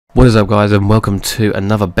What is up guys, and welcome to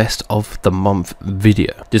another best of the month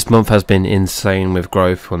video. This month has been insane with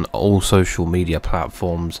growth on all social media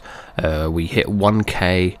platforms. We hit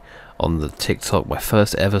 1k on the TikTok, my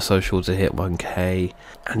first ever social to hit 1k,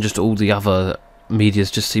 and just all the other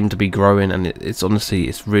medias just seem to be growing, and it's honestly,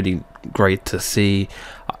 it's really great to see.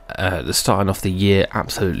 The starting off the year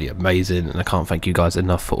absolutely amazing, and I can't thank you guys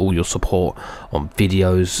enough for all your support on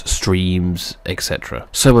videos, streams, etc.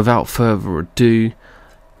 So without further ado,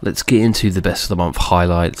 let's get into the best of the month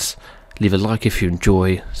highlights. Leave a like if you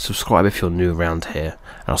enjoy, subscribe if you're new around here,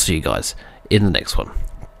 and I'll see you guys in the next one.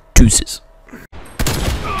 Deuces.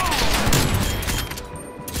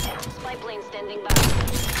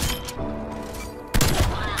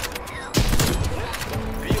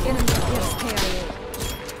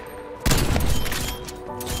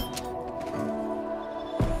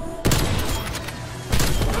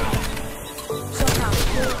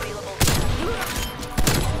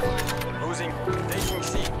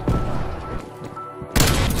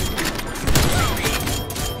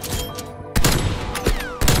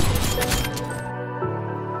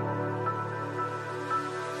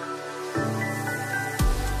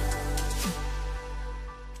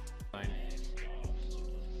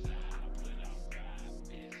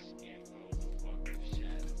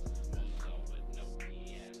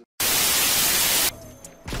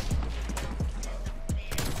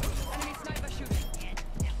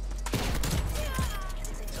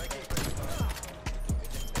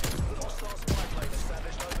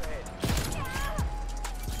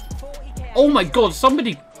 Oh my god,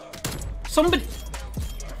 somebody...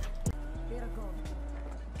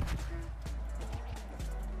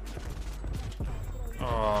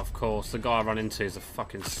 Oh, of course, the guy I run into is a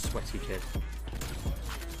fucking sweaty kid.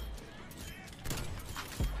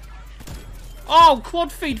 Oh,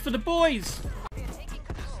 quad feed for the boys!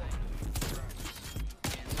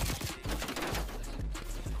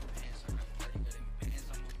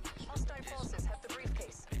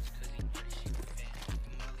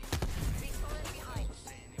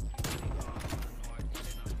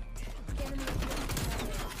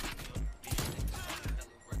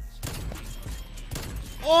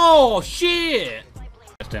 Oh shit!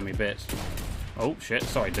 Just doing me bits. Oh shit,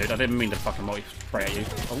 sorry dude, I didn't mean to fucking multi-spray at you.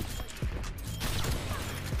 Oh.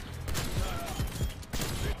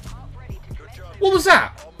 What was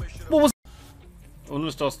that? What was... Uno,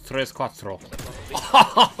 dos, tres, cuatro.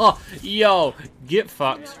 Yo, get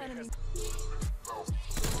fucked.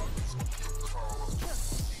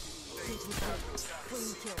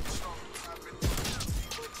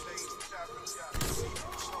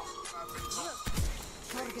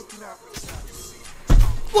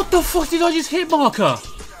 What the fuck did I just hit marker?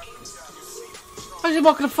 I just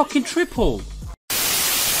marked a fucking triple.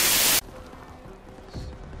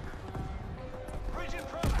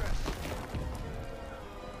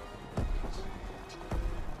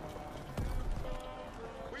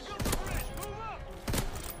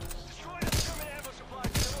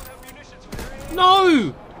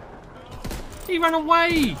 No! He ran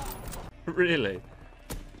away! Really?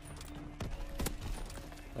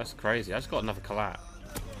 That's crazy. I just got another collat.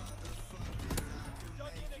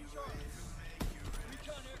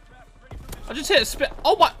 I just hit a spit.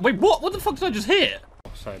 Oh my! Wait, what? What the fuck did I just hit?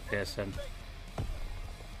 Oh, sorry, Pearson.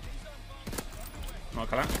 Not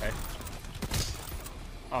collat. Okay.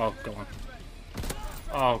 Oh, go on.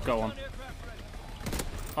 Oh, go on.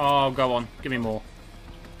 Oh, go on. Give me more.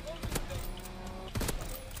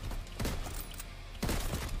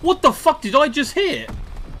 What the fuck did I just hit?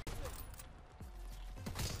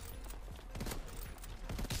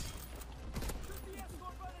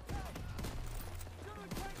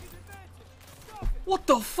 What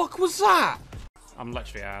the fuck was that? I'm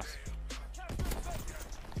literally ass.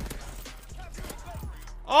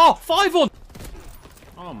 Oh, 5 on!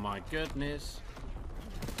 Oh my goodness.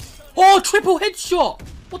 Oh, triple headshot!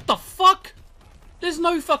 What the fuck? There's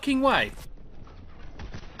no fucking way.